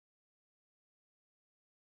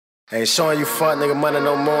Ain't showing you fuck nigga money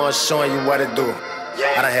no more, I'm showing you what it do.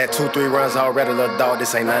 I done had 2-3 runs already, little dog,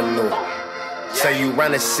 this ain't nothing new. Say you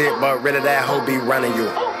running shit, but really that hoe be running you.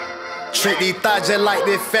 Treat these thoughts just like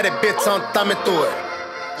this fatty bitch, I'm thumbing through it.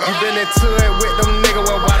 You been into it with them niggas,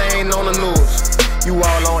 well, why they ain't on the news? You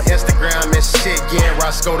all on Instagram and shit, getting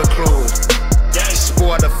Roscoe the clues.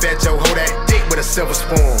 Sport the fed yo, hold that dick with a silver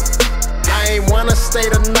spoon. I ain't wanna stay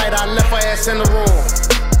the night, I left her ass in the room.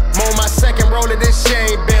 I'm on my second roll of this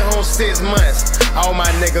shit, ain't been home 6 months. All my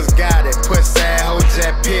niggas got it, put sad hoe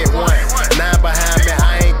jet pit 1. 9 behind me,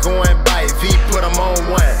 I ain't going bite, V put them on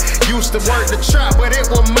 1. Used to work the trap, but it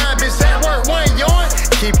was my bitch that work one yawn.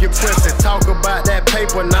 Keep your pussy, talk about that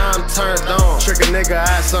paper, now I'm turned on. Trick a nigga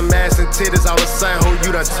out some ass and titties, all of a sudden who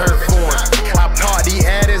you done turned for. I party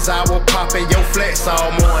addies, I was poppin' your flex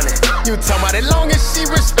all morning. You talking about it long as she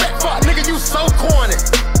respect, fuck nigga, you so corny.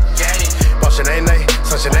 Boss your nay-nay,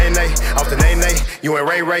 such your nay-nay, off the nay-nay, you and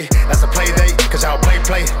Ray-Ray, that's a play date, cause y'all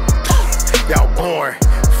play. Y'all boring,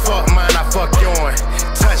 fuck mine, I fuck yourn.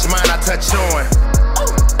 Touch mine, I touch yourn.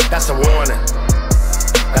 That's a warning,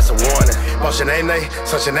 that's a warning. Boss your nay-nay,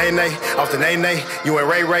 such your nay-nay, off the nay-nay, you and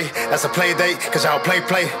Ray-Ray, that's a play date, cause y'all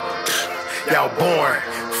play. Y'all boring,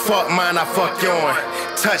 fuck mine, I fuck yourn.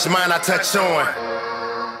 Touch mine, I touch yourn.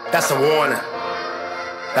 That's a warning,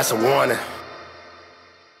 that's a warning.